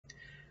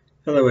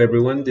Hello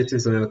everyone, this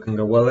is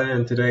Cangahuala,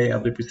 and today I'll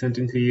be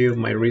presenting to you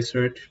my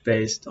research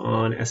based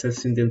on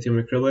assessing the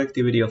antimicrobial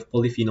activity of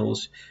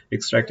polyphenols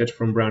extracted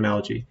from brown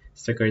algae,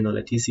 Saccharina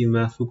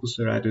latissima, Fucus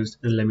serratus,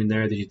 and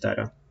Laminaria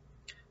digitata.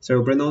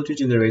 So brown algae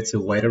generates a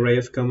wide array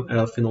of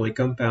phenolic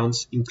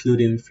compounds,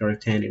 including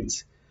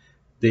phytortanins.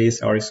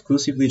 These are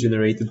exclusively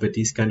generated by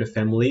this kind of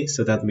family,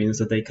 so that means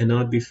that they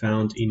cannot be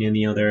found in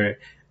any other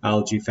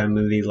algae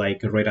family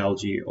like red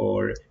algae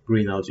or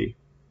green algae.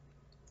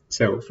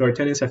 So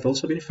fluorotaniins have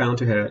also been found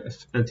to have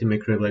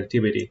antimicrobial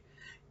activity.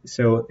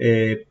 So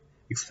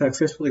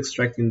successfully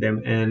extracting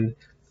them and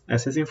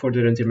assessing for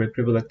their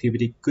antimicrobial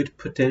activity could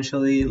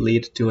potentially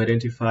lead to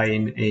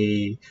identifying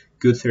a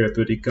good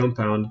therapeutic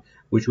compound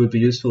which would be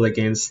useful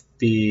against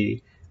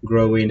the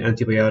growing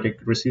antibiotic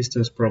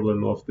resistance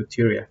problem of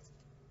bacteria.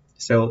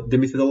 So the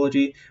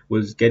methodology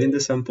was getting the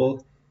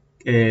sample,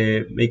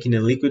 making a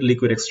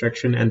liquid-liquid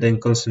extraction, and then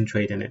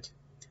concentrating it.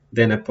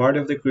 Then a part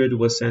of the crude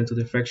was sent to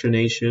the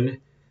fractionation,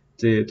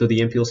 to the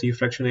MPLC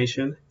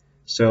fractionation.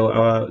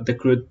 So the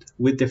crude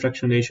with the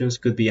fractionations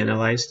could be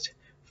analyzed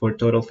for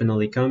total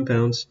phenolic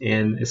compounds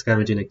and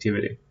scavenging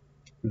activity.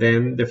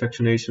 Then the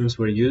fractionations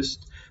were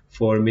used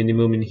for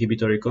minimum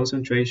inhibitory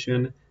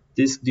concentration,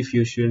 disk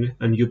diffusion,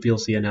 and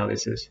UPLC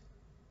analysis.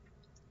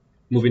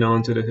 Moving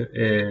on to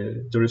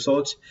the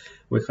results,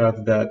 we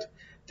have that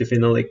the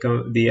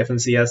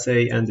FNC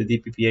assay and the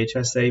DPPH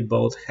assay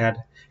both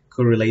had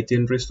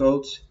correlating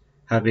results,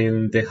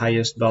 having the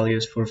highest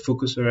values for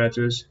Fucus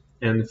serratus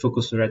and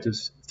Fucus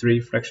serratus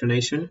 3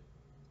 fractionation.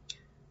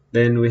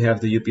 Then we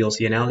have the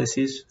UPLC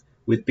analysis,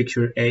 with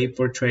picture A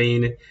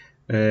portraying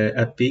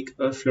a peak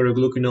of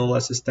fluoroglucanol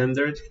as a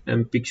standard,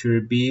 and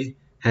picture B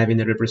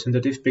having a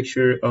representative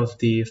picture of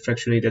the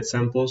fractionated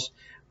samples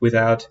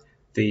without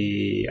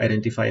the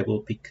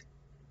identifiable peak.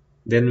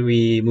 Then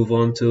we move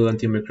on to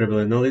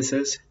antimicrobial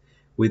analysis,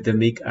 with the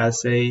MIC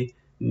assay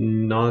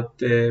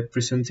not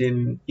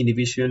presenting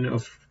inhibition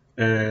of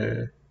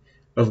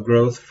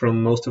growth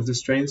from most of the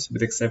strains,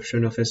 with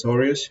exception of S.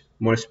 aureus.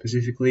 More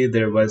specifically,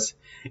 there was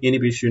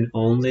inhibition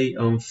only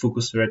on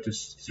Fucus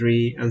serratus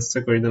 3 and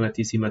Saccharina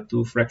latissima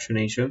 2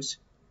 fractionations.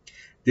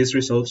 These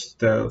results,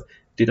 though,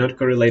 did not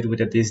correlate with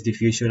the disk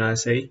diffusion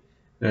assay.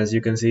 As you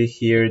can see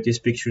here, these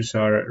pictures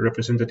are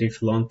representative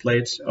long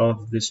plates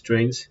of the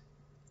strains.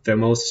 The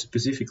most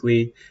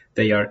specifically,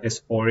 they are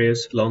S.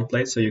 aureus long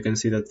plates, so you can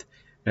see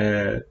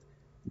that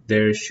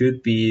there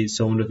should be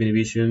zone of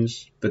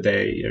inhibitions, but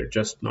they are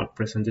just not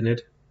present in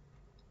it.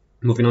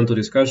 Moving on to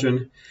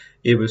discussion,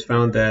 it was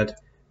found that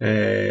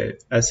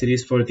as it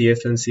is for the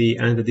FNC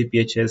and the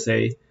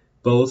DPHSA,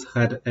 both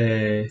had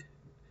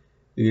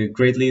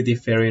greatly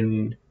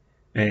differing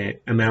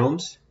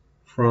amounts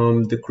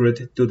from the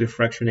crude to the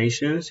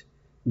fractionations.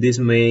 This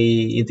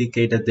may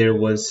indicate that there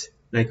was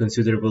a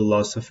considerable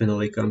loss of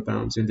phenolic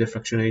compounds in the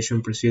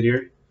fractionation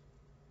procedure.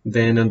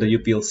 Then on the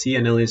UPLC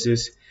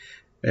analysis,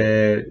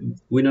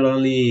 we not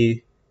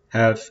only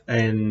have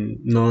a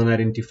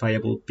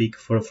non-identifiable peak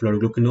for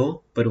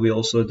fluoroglucanol, but we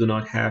also do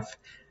not have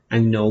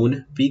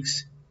unknown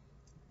peaks.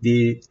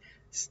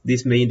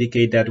 This may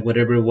indicate that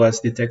whatever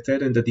was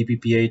detected in the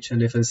DPPH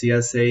and FNC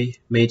assay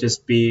may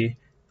just be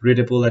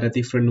readable at a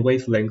different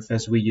wavelength,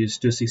 as we use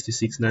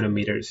 266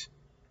 nanometers.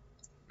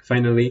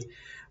 Finally,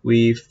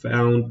 we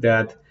found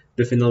that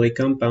the phenolic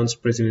compounds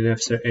present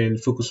in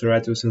Fucus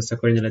serratus and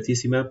Saccharina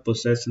latissima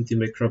possess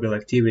antimicrobial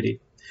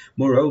activity.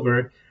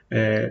 Moreover,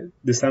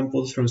 the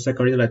samples from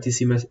Saccharina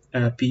latissima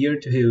appear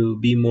to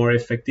be more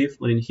effective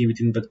on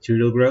inhibiting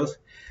bacterial growth,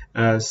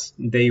 as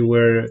they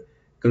were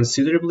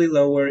considerably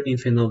lower in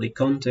phenolic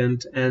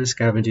content and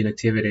scavenging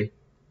activity.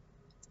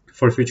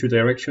 For future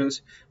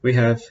directions, we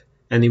have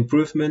an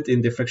improvement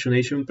in the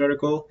fractionation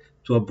protocol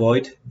to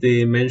avoid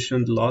the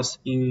mentioned loss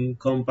in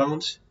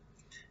compounds.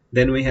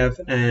 Then we have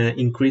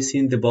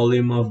increasing the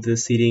volume of the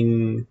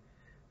seeding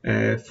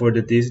for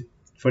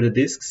the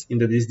discs in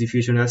the disk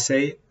diffusion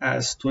assay,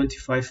 as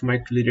 25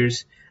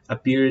 microliters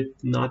appeared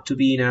not to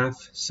be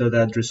enough so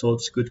that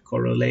results could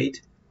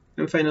correlate.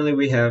 And finally,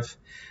 we have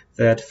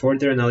that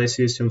further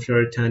analysis on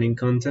fluorotannin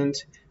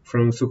content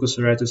from Fucus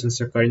serratus and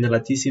Saccharina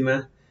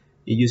latissima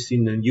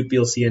using an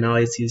UPLC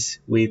analysis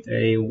with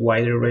a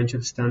wider range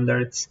of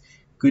standards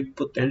could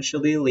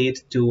potentially lead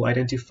to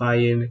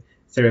identifying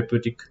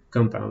therapeutic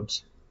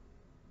compounds.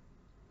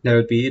 That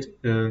would be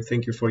it.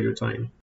 Thank you for your time.